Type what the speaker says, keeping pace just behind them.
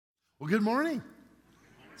Well, good morning.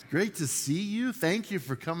 It's great to see you. Thank you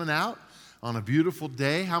for coming out on a beautiful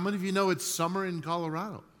day. How many of you know it's summer in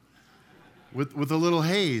Colorado with a little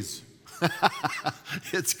haze?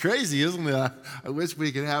 It's crazy, isn't it? I wish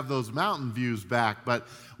we could have those mountain views back, but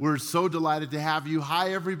we're so delighted to have you.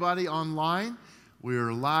 Hi, everybody online.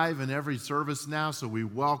 We're live in every service now, so we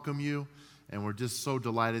welcome you, and we're just so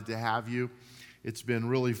delighted to have you. It's been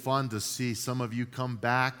really fun to see some of you come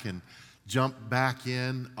back and jump back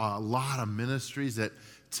in. A lot of ministries at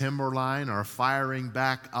Timberline are firing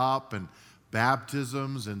back up, and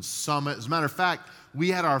baptisms and summit. As a matter of fact, we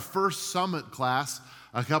had our first summit class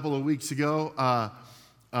a couple of weeks ago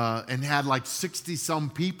and had like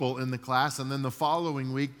 60-some people in the class. And then the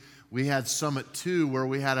following week, we had Summit 2, where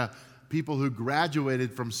we had people who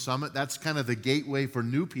graduated from Summit. That's kind of the gateway for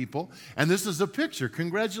new people. And this is a picture.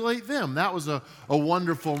 Congratulate them. That was a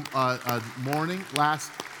wonderful morning last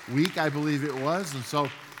week, I believe it was. And so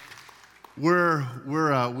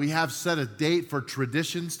we have set a date for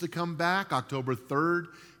Traditions to come back, October 3rd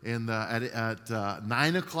at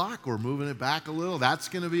 9 o'clock. We're moving it back a little. That's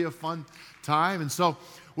going to be a fun time. And so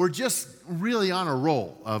we're just really on a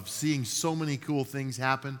roll of seeing so many cool things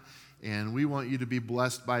happen. And we want you to be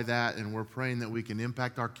blessed by that. And we're praying that we can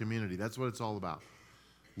impact our community. That's what it's all about.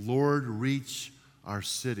 Lord, reach our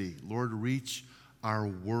city. Lord, reach our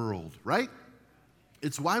world, right?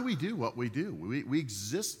 It's why we do what we do. We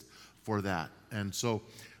exist for that. And so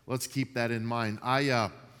let's keep that in mind. I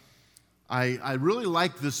really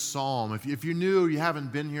like this psalm. If you're new, you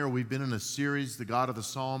haven't been here, we've been in a series, The God of the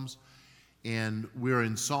Psalms, and we're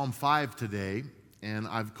in Psalm 5 today, and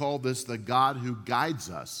I've called this The God Who Guides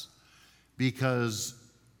Us, because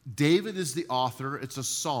David is the author. It's a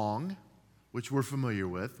song, which we're familiar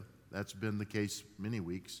with. That's been the case many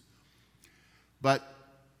weeks. But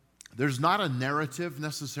there's not a narrative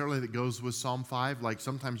necessarily that goes with Psalm 5. Like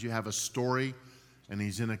sometimes you have a story, and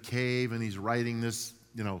he's in a cave, and he's writing this,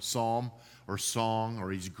 psalm or song,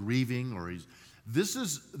 or he's grieving, or This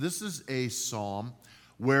is a psalm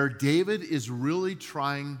where David is really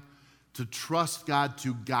trying to trust God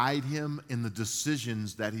to guide him in the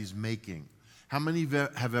decisions that he's making. How many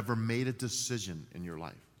have ever made a decision in your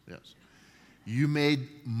life? Yes. You made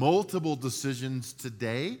multiple decisions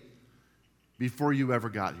today before you ever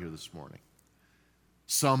got here this morning.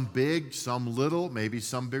 Some big, some little, maybe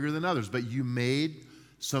some bigger than others, but you made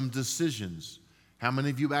some decisions. How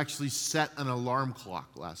many of you actually set an alarm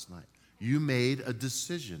clock last night? You made a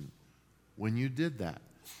decision when you did that,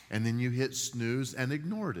 and then you hit snooze and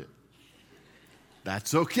ignored it.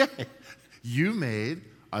 That's okay. You made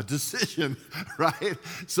a decision, right?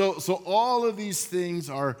 So all of these things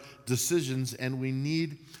are decisions, and we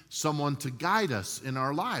need someone to guide us in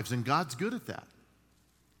our lives, and God's good at that.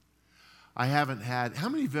 How many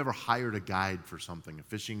of you have ever hired a guide for something, a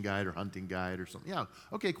fishing guide or hunting guide or something? Yeah,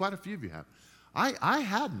 okay, quite a few of you have. I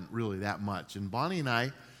hadn't really that much, and Bonnie and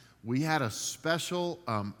I, we had a special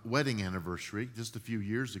wedding anniversary just a few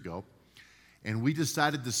years ago, and we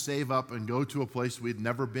decided to save up and go to a place we'd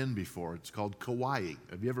never been before. It's called Kauai.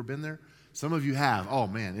 Have you ever been there? Some of you have. Oh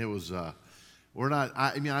man, it was.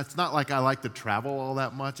 It's not like I like to travel all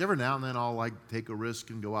that much. Every now and then I'll like take a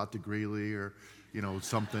risk and go out to Greeley or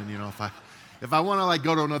something. If I want to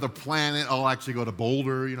go to another planet, I'll actually go to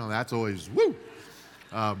Boulder. That's always woo.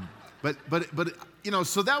 But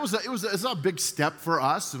so that was it's a big step for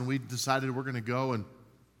us, and we decided we're going to go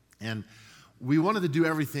and we wanted to do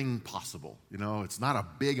everything possible. It's not a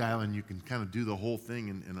big island. You can kind of do the whole thing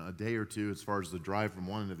in a day or two as far as the drive from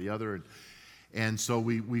one to the other. And so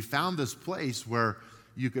we found this place where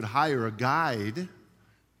you could hire a guide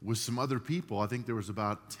with some other people. I think there was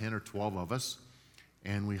about 10 or 12 of us.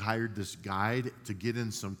 And we hired this guide to get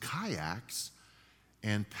in some kayaks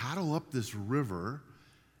and paddle up this river.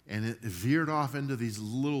 And it veered off into these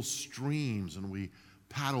little streams. And we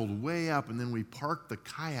paddled way up, and then we parked the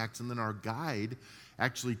kayaks, and then our guide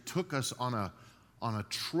actually took us on a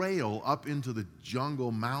trail up into the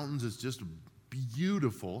jungle mountains. It's just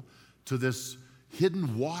beautiful, to this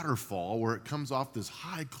hidden waterfall where it comes off this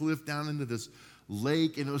high cliff down into this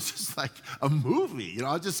lake, and it was just like a movie.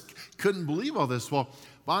 I just couldn't believe all this. Well,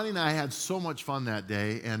 Bonnie and I had so much fun that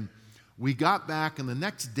day, and we got back, and the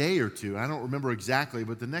next day or two, I don't remember exactly,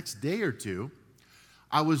 but the next day or two,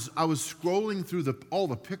 I was scrolling through all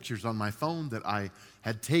the pictures on my phone that I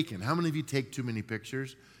had taken. How many of you take too many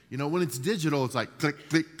pictures? When it's digital, it's like click,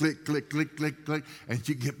 click, click, click, click, click, click, and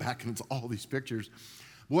you get back and it's all these pictures.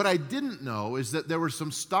 What I didn't know is that there were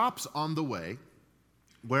some stops on the way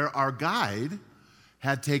where our guide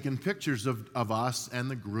had taken pictures of us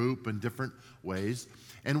and the group in different ways.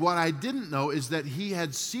 And what I didn't know is that he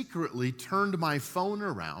had secretly turned my phone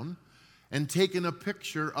around and taken a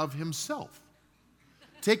picture of himself.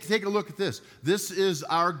 Take a look at this. This is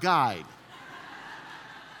our guide.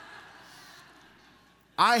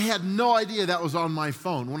 I had no idea that was on my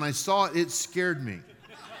phone. When I saw it, it scared me.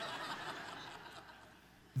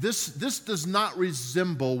 This does not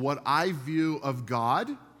resemble what I view of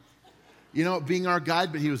God, being our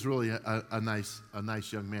guide, but he was really a nice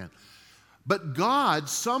young man. But God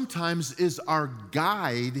sometimes is our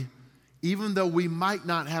guide, even though we might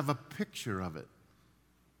not have a picture of it.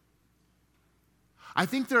 I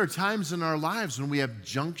think there are times in our lives when we have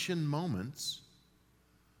junction moments,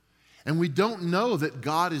 and we don't know that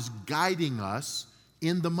God is guiding us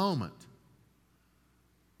in the moment.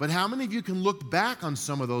 But how many of you can look back on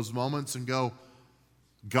some of those moments and go,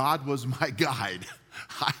 God was my guide.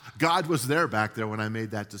 God was there back there when I made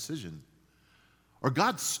that decision. Or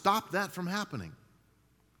God stopped that from happening.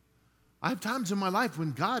 I have times in my life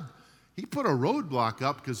when God, he put a roadblock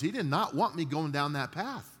up because he did not want me going down that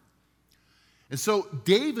path. And so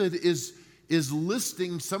David is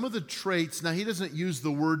listing some of the traits. Now, he doesn't use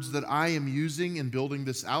the words that I am using in building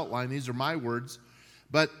this outline. These are my words.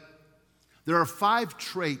 But there are 5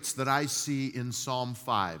 traits that I see in Psalm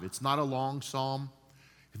 5. It's not a long psalm.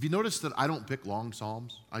 Have you noticed that I don't pick long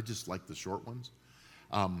psalms? I just like the short ones.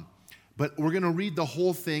 But we're going to read the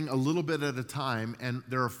whole thing a little bit at a time, and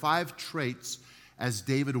there are 5 traits as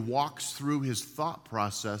David walks through his thought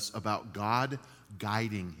process about God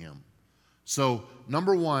guiding him. So,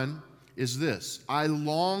 number 1 is this: I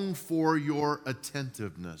long for your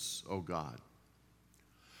attentiveness, O God.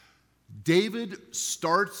 David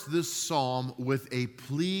starts this psalm with a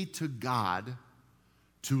plea to God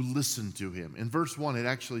to listen to him. In verse 1, it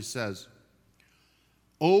actually says,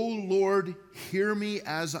 O Lord, hear me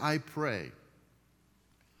as I pray.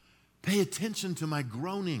 Pay attention to my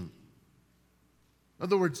groaning. In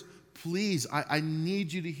other words, please, I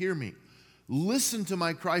need you to hear me. Listen to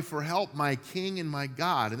my cry for help, my King and my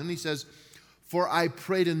God. And then he says, for I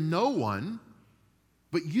pray to no one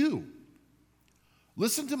but you.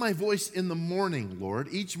 Listen to my voice in the morning, Lord.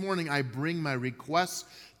 Each morning I bring my requests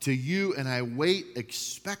to you and I wait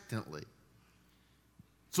expectantly.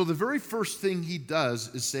 So the very first thing he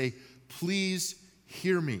does is say, please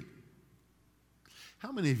hear me.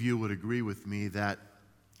 How many of you would agree with me that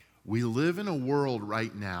we live in a world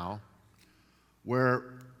right now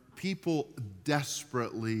where people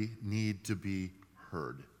desperately need to be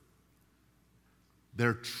heard?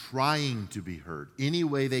 They're trying to be heard any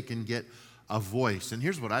way they can get a voice. And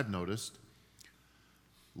here's what I've noticed: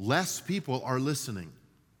 less people are listening,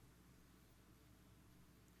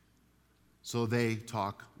 so they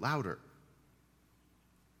talk louder.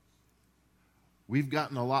 We've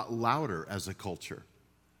gotten a lot louder as a culture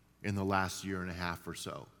in the last year and a half or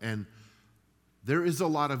so, and there is a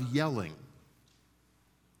lot of yelling.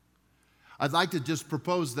 I'd like to just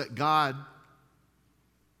propose that God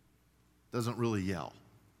doesn't really yell.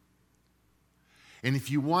 And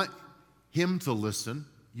if you want him to listen,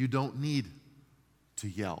 you don't need to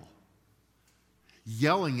yell.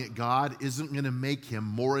 Yelling at God isn't going to make him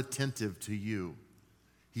more attentive to you.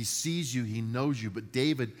 He sees you, he knows you. But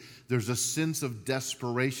David, there's a sense of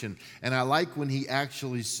desperation. And I like when he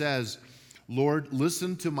actually says, Lord,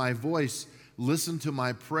 listen to my voice, listen to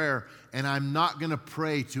my prayer, and I'm not going to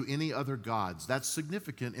pray to any other gods. That's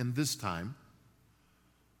significant in this time.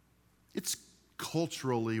 It's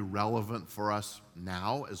culturally relevant for us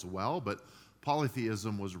now as well, but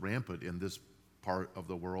polytheism was rampant in this part of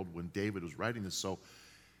the world when David was writing this. So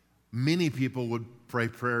many people would pray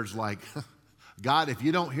prayers like, God, if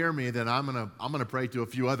you don't hear me, then I'm gonna pray to a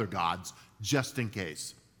few other gods just in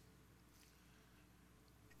case.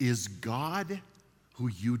 Is God who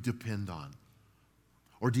you depend on?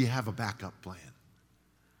 Or do you have a backup plan?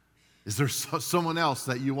 Is there someone else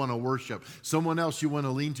that you want to worship? Someone else you want to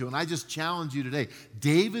lean to? And I just challenge you today.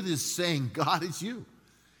 David is saying, God is you.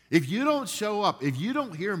 If you don't show up, if you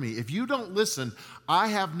don't hear me, if you don't listen, I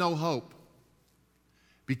have no hope.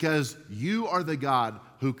 Because you are the God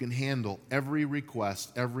who can handle every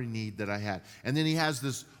request, every need that I had. And then he has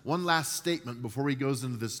this one last statement before he goes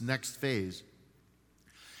into this next phase.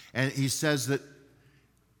 And he says that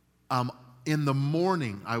in the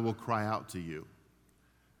morning I will cry out to you.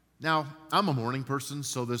 Now, I'm a morning person,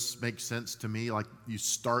 so this makes sense to me. Like, you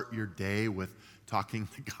start your day with talking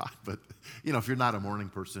to God. But, if you're not a morning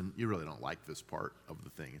person, you really don't like this part of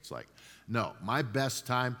the thing. It's like, no, my best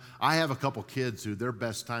time, I have a couple kids who their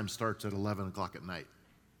best time starts at 11 o'clock at night.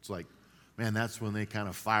 It's like, man, that's when they kind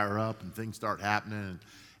of fire up and things start happening.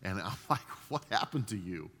 And I'm like, what happened to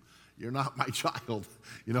you? You're not my child.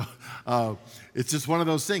 It's just one of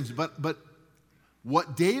those things. But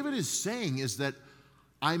what David is saying is that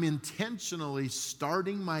I'm intentionally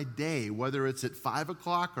starting my day, whether it's at 5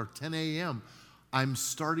 o'clock or 10 a.m., I'm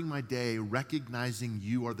starting my day recognizing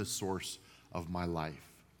you are the source of my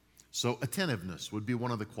life. So attentiveness would be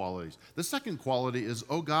one of the qualities. The second quality is,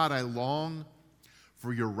 oh God, I long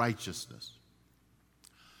for your righteousness.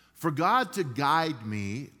 For God to guide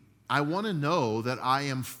me, I want to know that I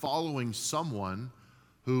am following someone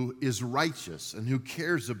who is righteous and who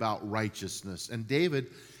cares about righteousness. And David,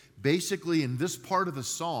 basically in this part of the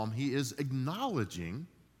psalm, he is acknowledging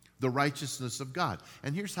the righteousness of God.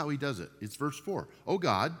 And here's how he does it. It's verse 4. Oh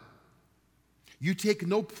God, you take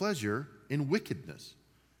no pleasure in wickedness.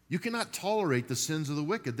 You cannot tolerate the sins of the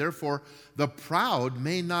wicked. Therefore, the proud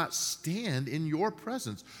may not stand in your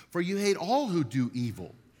presence. For you hate all who do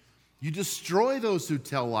evil. You destroy those who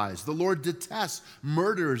tell lies. The Lord detests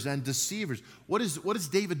murderers and deceivers. What is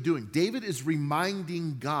David doing? David is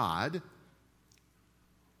reminding God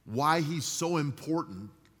why he's so important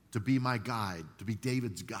to be my guide, to be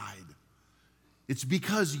David's guide. It's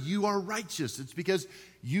because you are righteous. It's because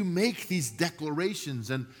you make these declarations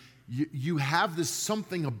and you have this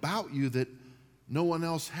something about you that no one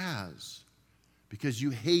else has, because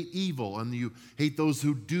you hate evil and you hate those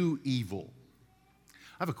who do evil.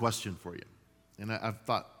 I have a question for you, and I've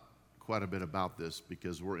thought quite a bit about this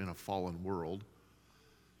because we're in a fallen world.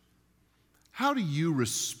 How do you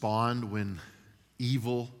respond when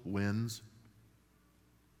evil wins?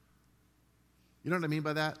 You know what I mean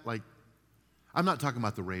by that? Like, I'm not talking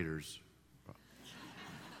about the Raiders.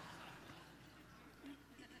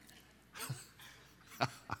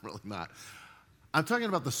 I'm really not. I'm talking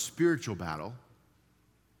about the spiritual battle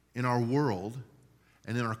in our world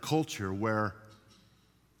and in our culture where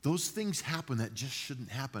those things happen that just shouldn't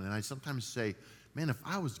happen. And I sometimes say, man, if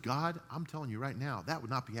I was God, I'm telling you right now, that would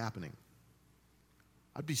not be happening.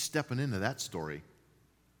 I'd be stepping into that story.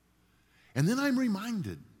 And then I'm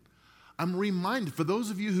reminded, for those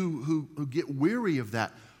of you who get weary of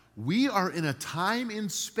that, we are in a time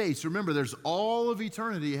and space. Remember, there's all of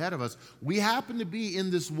eternity ahead of us. We happen to be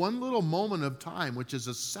in this one little moment of time, which is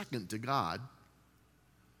a second to God,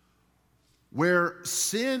 where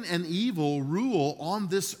sin and evil rule on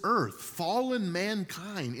this earth. Fallen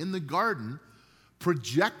mankind in the garden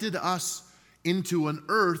projected us into an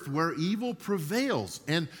earth where evil prevails.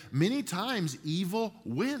 And many times evil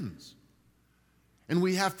wins. And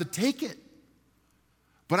we have to take it.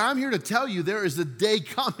 But I'm here to tell you there is a day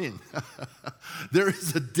coming. There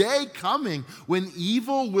is a day coming when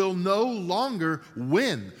evil will no longer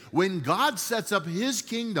win. When God sets up his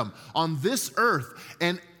kingdom on this earth,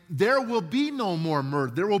 and there will be no more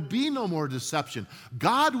murder. There will be no more deception.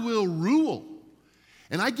 God will rule.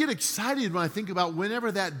 And I get excited when I think about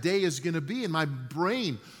whenever that day is going to be, and my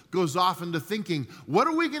brain goes off into thinking, what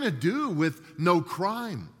are we going to do with no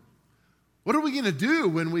crime? What are we going to do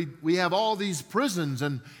when we have all these prisons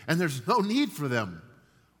and there's no need for them?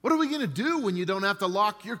 What are we going to do when you don't have to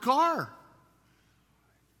lock your car?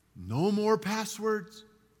 No more passwords.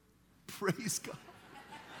 Praise God.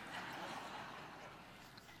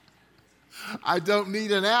 I don't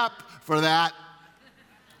need an app for that.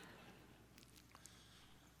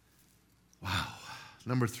 Wow.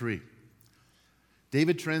 Number 3.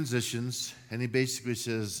 David transitions, and he basically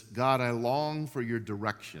says, God, I long for your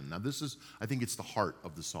direction. Now this is, I think it's the heart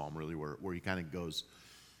of the psalm, really, where he kind of goes,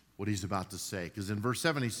 what he's about to say. Because in verse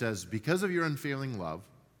 7 he says, because of your unfailing love,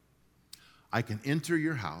 I can enter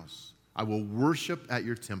your house. I will worship at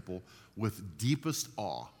your temple with deepest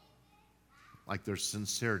awe. Like there's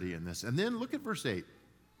sincerity in this. And then look at verse 8.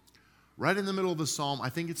 Right in the middle of the psalm, I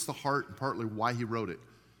think it's the heart and partly why he wrote it.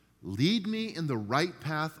 Lead me in the right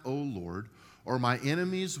path, O Lord, or my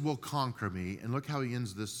enemies will conquer me. And look how he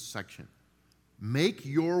ends this section. Make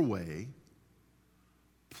your way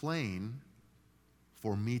plain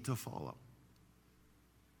for me to follow.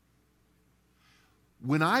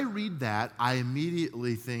 When I read that, I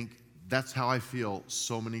immediately think that's how I feel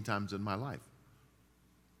so many times in my life.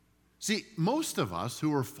 See, most of us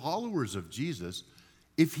who are followers of Jesus,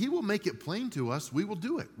 if he will make it plain to us, we will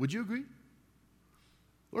do it. Would you agree?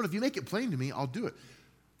 Lord, if you make it plain to me, I'll do it.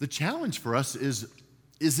 The challenge for us is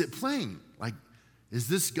it plain? Like, is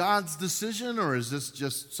this God's decision, or is this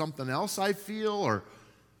just something else I feel? Or,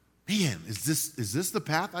 man, is this the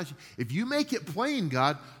path I should? If you make it plain,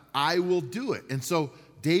 God, I will do it. And so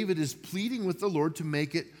David is pleading with the Lord to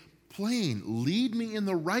make it plain. Lead me in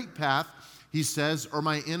the right path, he says, or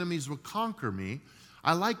my enemies will conquer me.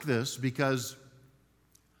 I like this because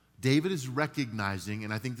David is recognizing,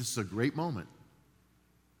 and I think this is a great moment,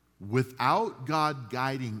 without God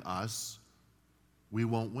guiding us, we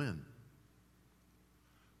won't win.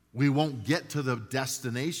 We won't get to the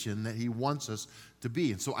destination that he wants us to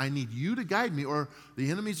be. And so I need you to guide me, or the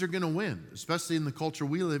enemies are going to win, especially in the culture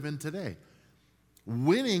we live in today.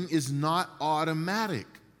 Winning is not automatic.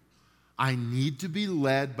 I need to be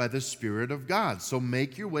led by the Spirit of God. So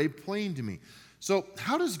make your way plain to me. So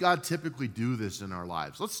how does God typically do this in our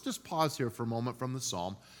lives? Let's just pause here for a moment from the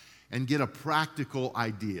psalm and get a practical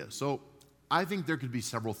idea. So I think there could be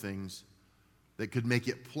several things that could make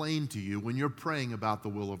it plain to you when you're praying about the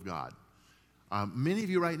will of God. Many of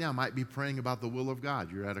you right now might be praying about the will of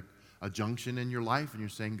God. You're at a junction in your life and you're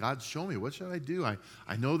saying, God, show me, what should I do?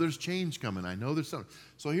 I know there's change coming. I know there's something.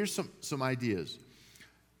 So here's some ideas.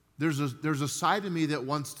 There's a side of me that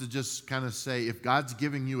wants to just kind of say, if God's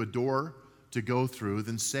giving you a door to go through,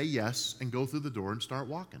 then say yes and go through the door and start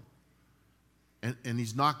walking. And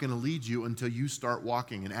he's not going to lead you until you start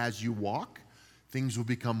walking. And as you walk, things will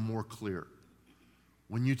become more clear.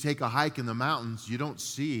 When you take a hike in the mountains, you don't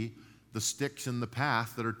see the sticks in the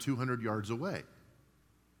path that are 200 yards away.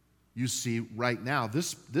 You see right now,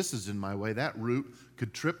 this is in my way. That root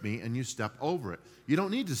could trip me and you step over it. You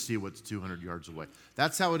don't need to see what's 200 yards away.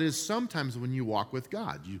 That's how it is sometimes when you walk with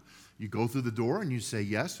God. You go through the door and you say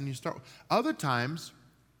yes and you start. Other times,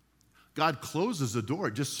 God closes the door.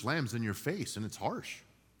 It just slams in your face and it's harsh.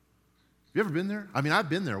 Have you ever been there? I mean, I've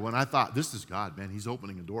been there when I thought, this is God, man. He's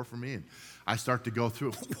opening a door for me. And I start to go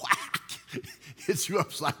through, whack, hits you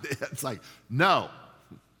upside the head. It's like, no,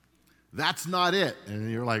 that's not it. And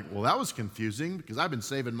you're like, well, that was confusing because I've been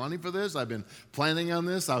saving money for this. I've been planning on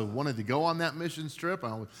this. I wanted to go on that missions trip.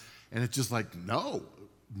 And it's just like, no.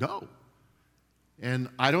 And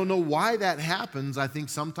I don't know why that happens. I think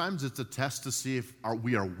sometimes it's a test to see if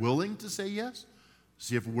we are willing to say yes,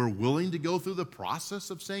 see if we're willing to go through the process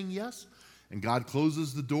of saying yes. And God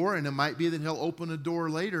closes the door, and it might be that he'll open a door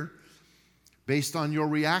later based on your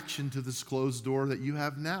reaction to this closed door that you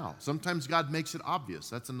have now. Sometimes God makes it obvious.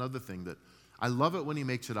 That's another thing that I love it when he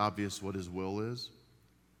makes it obvious what his will is.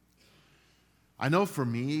 I know for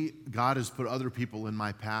me, God has put other people in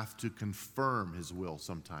my path to confirm his will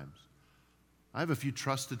sometimes. I have a few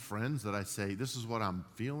trusted friends that I say, this is what I'm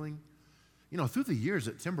feeling. You know, through the years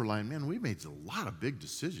at Timberline, man, we made a lot of big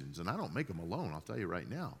decisions, and I don't make them alone, I'll tell you right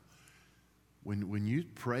now. When you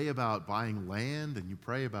pray about buying land and you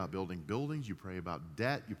pray about building buildings, you pray about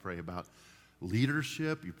debt, you pray about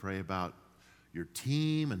leadership, you pray about your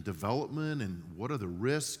team and development and what are the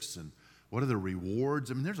risks and what are the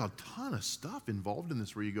rewards. I mean, there's a ton of stuff involved in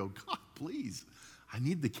this where you go, God, please, I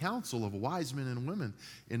need the counsel of wise men and women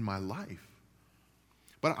in my life.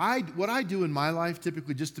 But what I do in my life,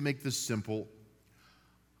 typically just to make this simple,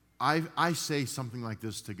 I say something like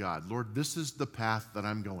this to God. Lord, this is the path that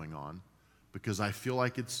I'm going on because I feel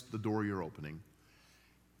like it's the door you're opening.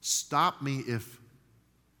 Stop me if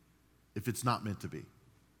it's not meant to be,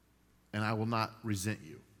 and I will not resent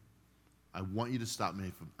you. I want you to stop me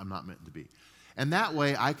if I'm not meant to be. And that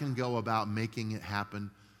way I can go about making it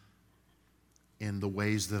happen in the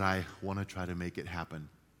ways that I want to try to make it happen.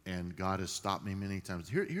 And God has stopped me many times.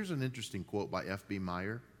 Here's an interesting quote by F.B.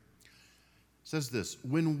 Meyer. It says this: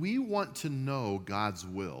 when we want to know God's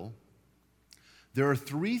will, there are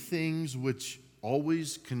three things which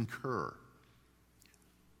always concur.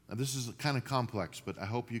 Now, this is kind of complex, but I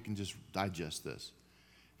hope you can just digest this.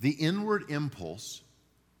 The inward impulse,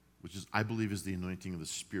 which is, I believe, is the anointing of the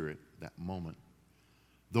Spirit, that moment.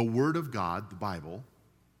 The Word of God, the Bible,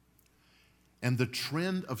 and the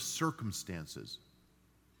trend of circumstances.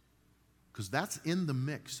 Because that's in the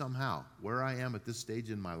mix somehow, where I am at this stage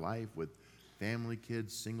in my life with family,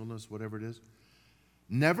 kids, singleness, whatever it is.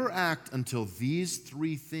 Never act until these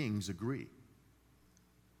three things agree.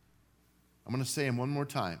 I'm going to say them one more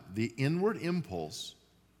time. The inward impulse,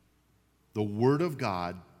 the Word of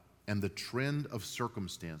God, and the trend of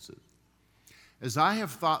circumstances. As I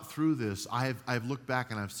have thought through this, I've looked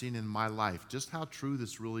back and I've seen in my life just how true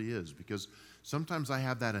this really is, because sometimes I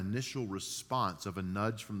have that initial response of a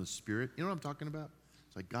nudge from the Spirit. You know what I'm talking about?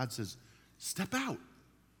 It's like God says, step out.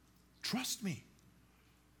 Trust me.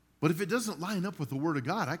 But if it doesn't line up with the Word of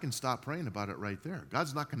God, I can stop praying about it right there.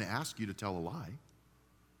 God's not going to ask you to tell a lie.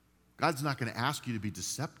 God's not going to ask you to be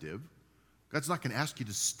deceptive. God's not going to ask you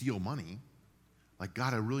to steal money. Like,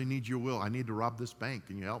 God, I really need your will. I need to rob this bank.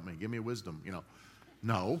 Can you help me? Give me wisdom. You know,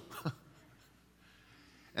 no.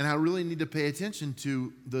 And I really need to pay attention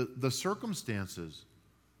to the circumstances.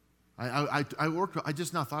 I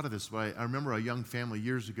just now thought of this, but I remember a young family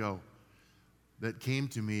years ago that came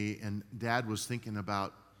to me, and Dad was thinking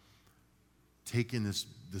about taking this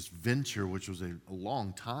venture, which was a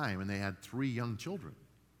long time, and they had 3 young children.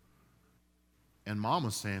 And Mom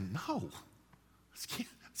was saying, no,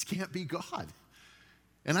 this can't be God.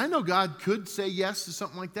 And I know God could say yes to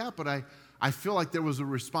something like that, but I I feel like there was a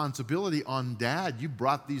responsibility on Dad. You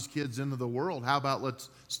brought these kids into the world. How about let's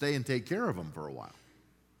stay and take care of them for a while?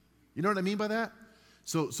 You know what I mean by that?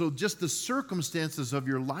 So just the circumstances of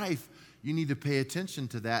your life, you need to pay attention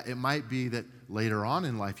to that. It might be that later on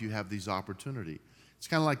in life you have these opportunities. It's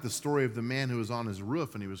kind of like the story of the man who was on his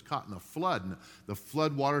roof and he was caught in a flood. And the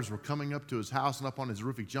flood waters were coming up to his house and up on his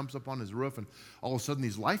roof. He jumps up on his roof and all of a sudden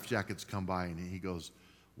these life jackets come by and he goes,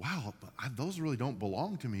 wow, those really don't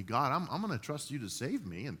belong to me. God, I'm going to trust you to save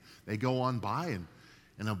me. And they go on by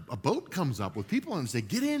and a boat comes up with people and say,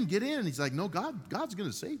 get in, get in. And he's like, no, God's going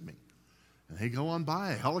to save me. And they go on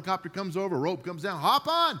by. A helicopter comes over, a rope comes down. Hop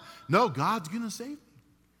on. No, God's going to save me.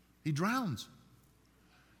 He drowns.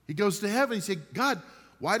 He goes to heaven. He said, God,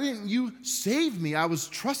 why didn't you save me? I was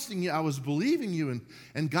trusting you. I was believing you.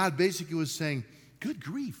 And God basically was saying, good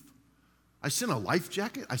grief. I sent a life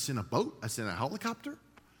jacket. I sent a boat. I sent a helicopter.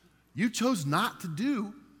 You chose not to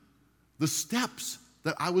do the steps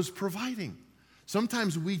that I was providing.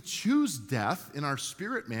 Sometimes we choose death in our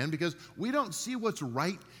spirit, man, because we don't see what's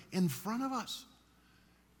right in front of us.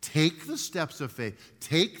 Take the steps of faith.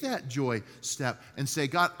 Take that joy step and say,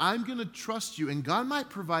 God, I'm going to trust you. And God might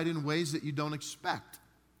provide in ways that you don't expect.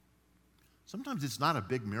 Sometimes it's not a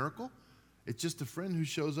big miracle. It's just a friend who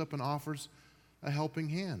shows up and offers a helping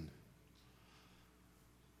hand.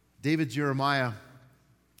 David Jeremiah,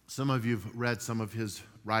 some of you have read some of his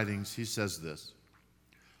writings. He says this: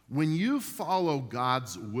 when you follow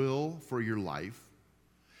God's will for your life,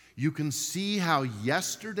 you can see how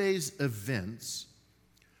yesterday's events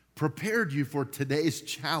prepared you for today's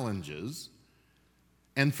challenges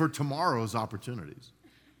and for tomorrow's opportunities.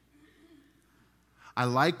 I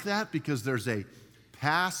like that because there's a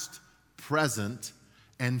past, present,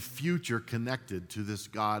 and future connected to this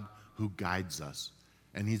God who guides us,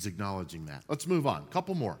 and he's acknowledging that. Let's move on. A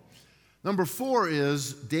couple more. Number 4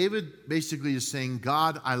 is David basically is saying,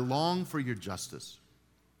 God, I long for your justice.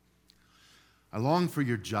 I long for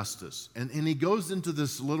your justice. And he goes into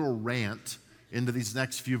this little rant into these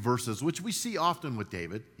next few verses, which we see often with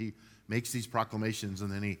David. He makes these proclamations and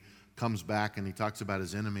then he comes back and he talks about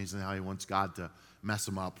his enemies and how he wants God to mess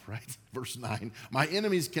them up, right? Verse 9, my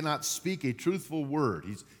enemies cannot speak a truthful word.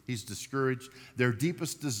 He's discouraged. Their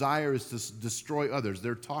deepest desire is to destroy others.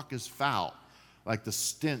 Their talk is foul, like the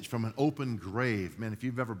stench from an open grave. Man, if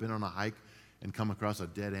you've ever been on a hike and come across a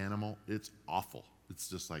dead animal, it's awful. It's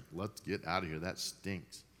just like, let's get out of here. That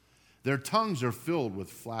stinks. Their tongues are filled with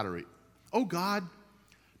flattery. Oh God,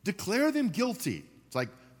 declare them guilty. It's like,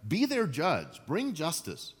 be their judge. Bring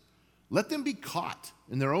justice. Let them be caught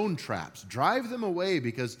in their own traps. Drive them away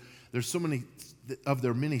because there's so many of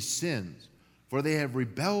their many sins, for they have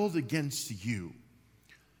rebelled against you.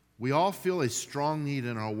 We all feel a strong need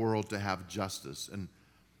in our world to have justice. And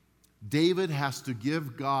David has to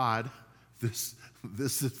give God this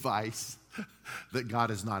advice that God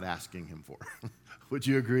is not asking him for. Would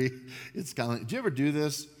you agree? It's kind of like, do you ever do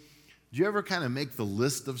this? Do you ever kind of make the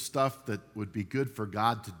list of stuff that would be good for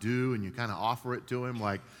God to do and you kind of offer it to him?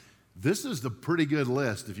 Like, this is the pretty good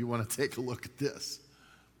list if you want to take a look at this.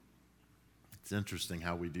 It's interesting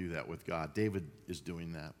how we do that with God. David is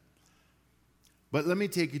doing that. But let me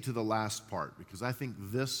take you to the last part, because I think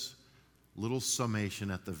this little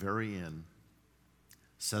summation at the very end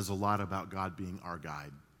says a lot about God being our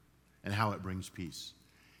guide and how it brings peace.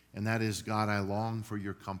 And that is, God, I long for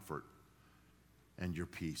your comfort and your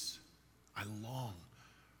peace. I long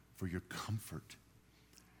for your comfort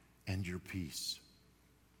and your peace.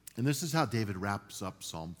 And this is how David wraps up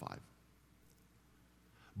Psalm 5.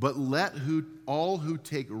 But let all who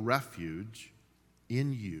take refuge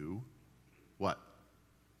in you, what?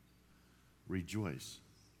 Rejoice.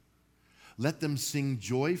 Let them sing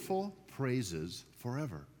joyful praises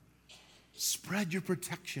forever. Spread your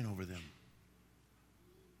protection over them.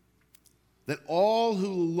 That all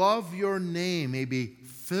who love your name may be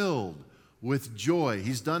filled with joy.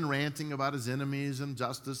 He's done ranting about his enemies and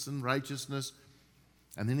justice and righteousness.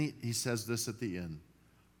 And then he says this at the end.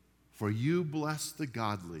 For you bless the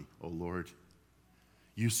godly, O Lord.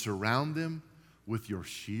 You surround them with your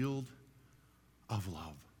shield of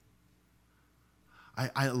love.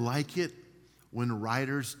 I like it when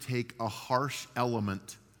writers take a harsh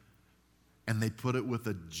element and they put it with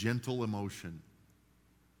a gentle emotion.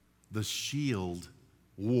 The shield,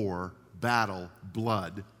 war, battle,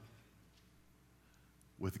 blood,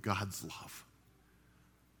 with God's love.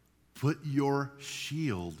 Put your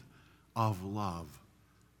shield of love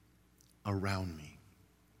around me.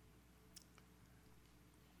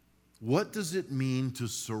 What does it mean to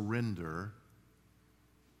surrender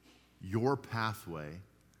your pathway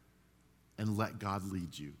and let God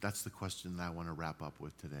lead you? That's the question that I want to wrap up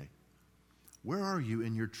with today. Where are you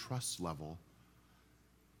in your trust level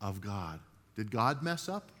of God? Did God mess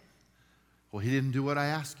up? Well, he didn't do what I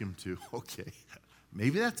asked him to. Okay,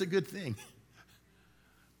 maybe that's a good thing.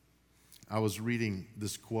 I was reading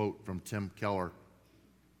this quote from Tim Keller.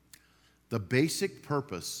 The basic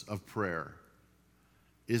purpose of prayer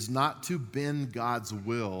is not to bend God's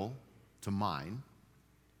will to mine,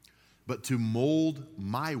 but to mold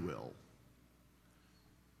my will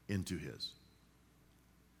into his.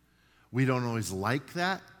 We don't always like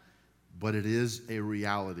that, but it is a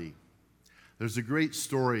reality. There's a great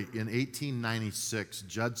story in 1896.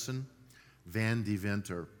 Judson Van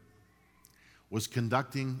Deventer was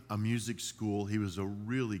conducting a music school. He was a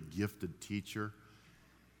really gifted teacher.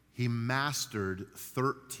 He mastered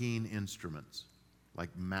 13 instruments, like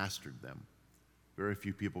mastered them. Very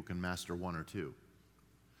few people can master one or two.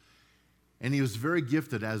 And he was very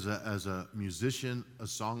gifted as a musician, a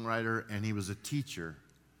songwriter, and he was a teacher.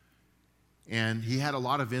 And he had a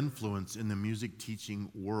lot of influence in the music teaching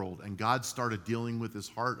world. And God started dealing with his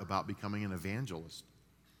heart about becoming an evangelist.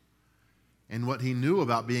 And what he knew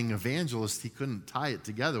about being an evangelist, he couldn't tie it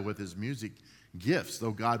together with his music gifts,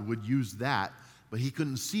 though God would use that, but he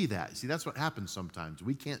couldn't see that. See, that's what happens sometimes.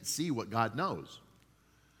 We can't see what God knows.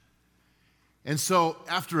 And so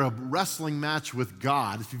after a wrestling match with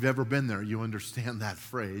God, if you've ever been there, you understand that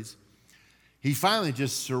phrase. He finally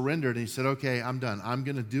just surrendered and he said, okay, I'm done. I'm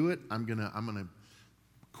going to do it. I'm going to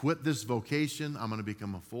quit this vocation. I'm going to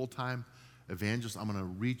become a full-time evangelist. I'm going to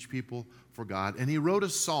reach people for God. And he wrote a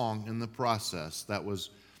song in the process that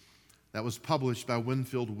was published by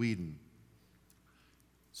Winfield Wheaton.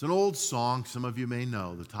 It's an old song. Some of you may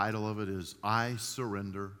know. The title of it is I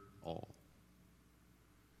Surrender All.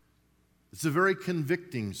 It's a very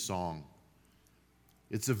convicting song.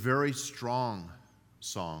 It's a very strong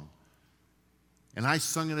song. And I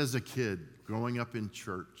sung it as a kid growing up in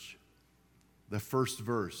church. The first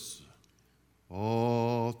verse,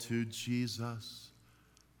 all to Jesus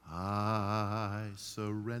I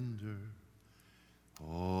surrender.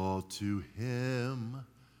 All to him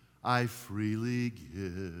I freely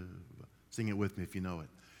give. Sing it with me if you know it.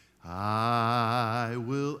 I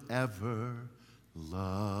will ever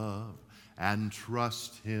love and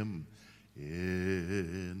trust him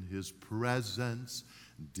in his presence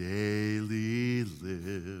daily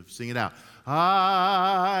live. Sing it out.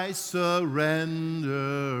 I surrender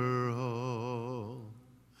all.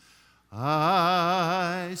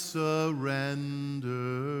 I surrender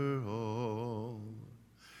all.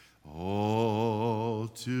 All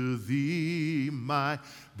to thee, my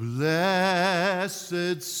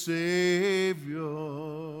blessed Savior.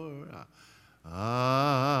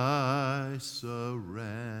 I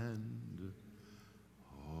surrender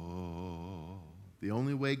all. The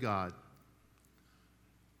only way God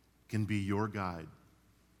can be your guide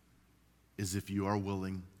is if you are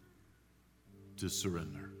willing to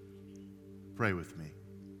surrender. Pray with me.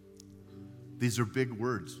 These are big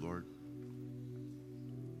words, Lord.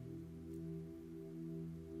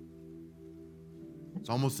 It's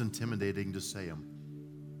almost intimidating to say them.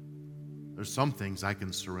 There's some things I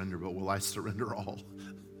can surrender, but will I surrender all?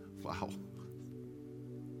 Wow.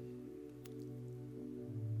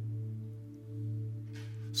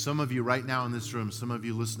 Some of you right now in this room, some of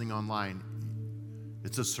you listening online,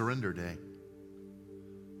 it's a surrender day.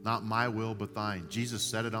 Not my will, but thine. Jesus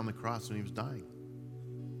said it on the cross when he was dying.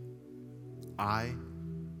 I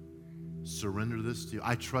surrender this to you.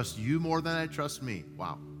 I trust you more than I trust me.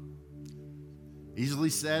 Wow. Easily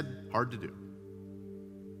said, hard to do.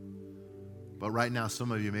 But right now,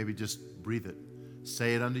 some of you, maybe just breathe it.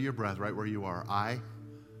 Say it under your breath right where you are. I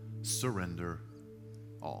surrender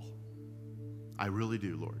all. I really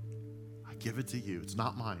do, Lord. I give it to you. It's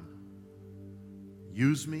not mine.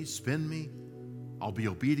 Use me, spin me. I'll be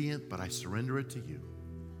obedient, but I surrender it to you.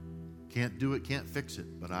 Can't do it, can't fix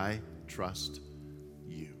it, but I trust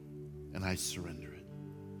you, and I surrender it.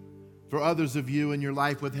 For others of you in your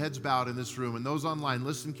life with heads bowed in this room, and those online,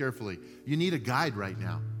 listen carefully. You need a guide right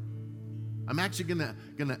now. I'm actually gonna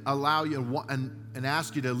allow you and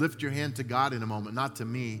ask you to lift your hand to God in a moment, not to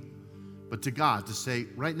me, but to God, to say,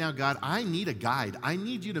 right now, God, I need a guide. I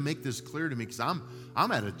need you to make this clear to me because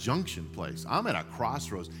I'm at a junction place. I'm at a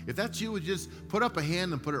crossroads. If that's you, would just put up a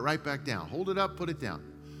hand and put it right back down. Hold it up, put it down.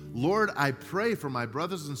 Lord, I pray for my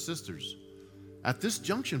brothers and sisters at this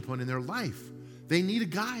junction point in their life. They need a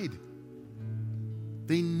guide.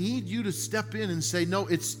 They need you to step in and say, no,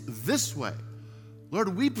 it's this way.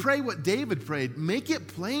 Lord, we pray what David prayed. Make it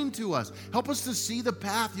plain to us. Help us to see the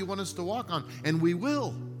path you want us to walk on, and we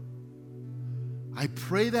will. I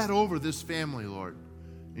pray that over this family, Lord.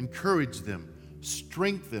 Encourage them,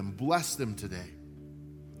 strengthen them, bless them today.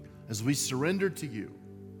 as we surrender to you.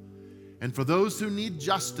 And for those who need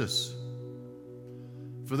justice,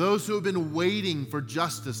 for those who have been waiting for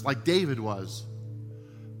justice like David was,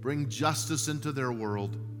 bring justice into their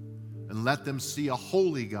world and let them see a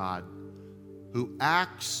holy God who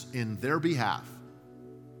acts in their behalf,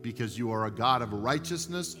 because you are a God of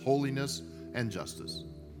righteousness, holiness, and justice.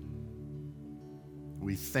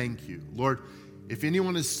 We thank you. Lord, if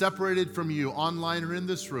anyone is separated from you online or in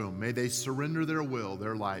this room, may they surrender their will,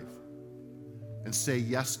 their life, and say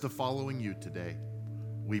yes to following you today.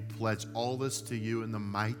 We pledge all this to you in the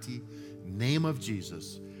mighty name of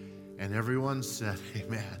Jesus. And everyone said,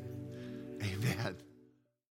 amen. Amen.